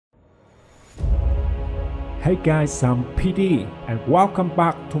Hey guys, I'm PD and welcome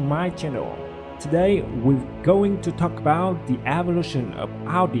back to my channel. Today we're going to talk about the evolution of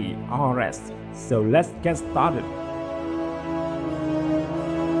Audi RS. So let's get started.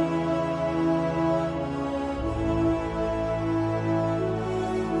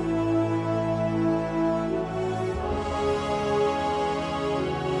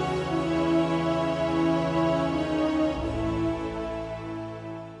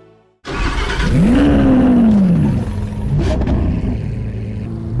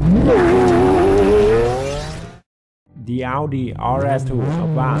 The Audi RS2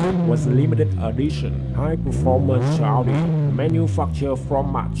 Avant was a limited edition, high-performance Audi, manufactured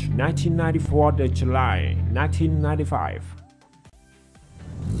from March 1994 to July 1995.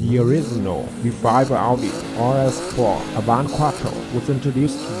 The original V5 Audi RS4 Avant Quattro was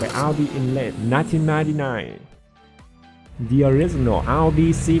introduced by Audi in late 1999. The original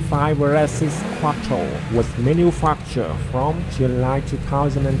Audi C5 RS6 Quattro was manufactured from July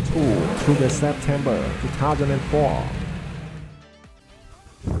 2002 to September 2004.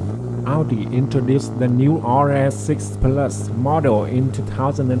 Audi introduced the new RS6 Plus model in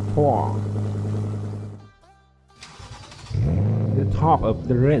 2004. The top of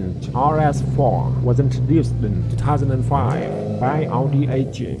the range RS4 was introduced in 2005 by Audi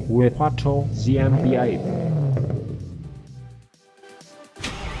AGs with Quattro GmbH.